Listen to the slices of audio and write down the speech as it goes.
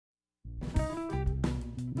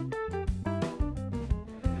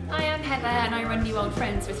Heather and I run New Old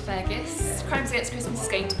Friends with Fergus. Crimes Against Christmas is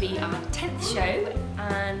going to be our 10th show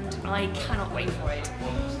and I cannot wait for it.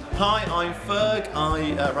 Hi, I'm Ferg.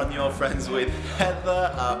 I run New Old Friends with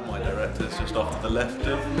Heather. My director's just off to the left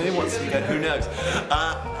of me. What's he going? Who knows?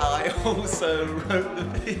 I also wrote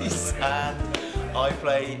the piece and I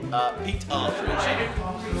play Pete Artridge.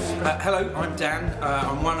 Hello, I'm Dan.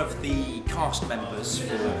 I'm one of the cast members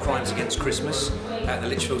for Crimes Against Christmas at the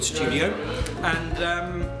Lichfield studio,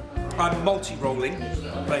 and I'm multi-rolling,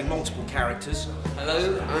 playing multiple characters.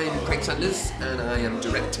 Hello, I'm Craig Sanders and I am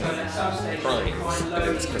directing Crimes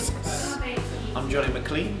Against Christmas. I'm Johnny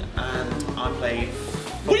McLean and I play...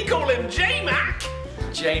 We call him J-Mac!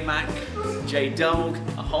 J-Mac, J-Dog,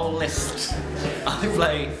 a whole list. I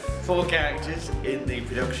play 4 characters in the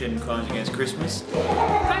production Crimes Against Christmas.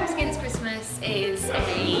 Crimes Against Christmas is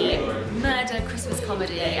a murder Christmas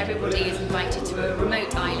comedy. Everybody is invited to a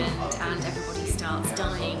remote island and everybody starts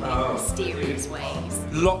dying in mysterious ways.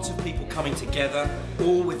 Lots of people coming together,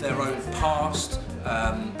 all with their own past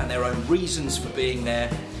and their own reasons for being there.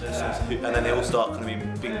 And then they all start kind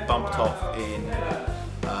of being bumped off in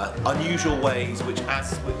unusual ways, which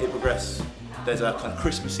as it progresses, there's a kind of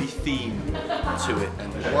Christmassy theme to it.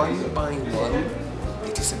 And one by one,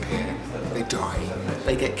 they disappear, they die,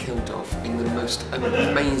 they get killed off in the most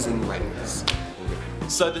amazing ways.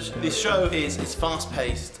 So this show is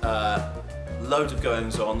fast-paced, loads of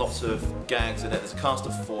goings on, lots of gags in it. There's a cast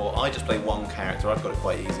of 4. I just play 1 character, I've got it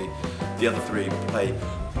quite easy. The other 3 play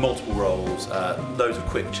multiple roles, loads of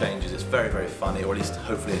quick changes. It's very, very funny, or at least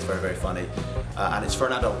hopefully it's very, very funny. And it's for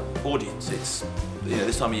an adult audience. It's, you know,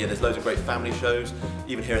 this time of year there's loads of great family shows.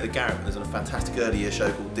 Even here at the Garrick there's a fantastic early year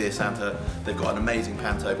show called Dear Santa. They've got an amazing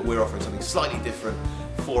panto, but we're offering something slightly different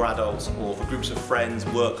for adults or for groups of friends,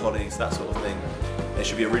 work colleagues, that sort of thing. It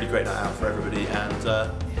should be a really great night out for everybody,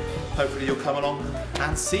 and hopefully you'll come along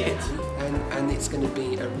and see it. And it's going to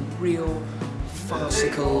be a real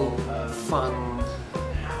farcical, fun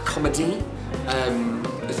comedy.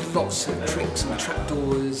 There's lots of tricks and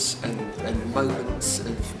trapdoors and moments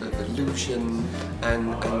of illusion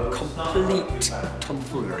and complete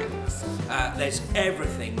tomfoolery. There's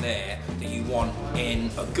everything there that you want in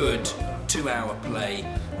a good 2-hour play.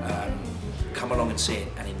 Come along and see it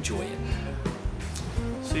and enjoy it.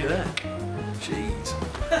 See you there. Jeez.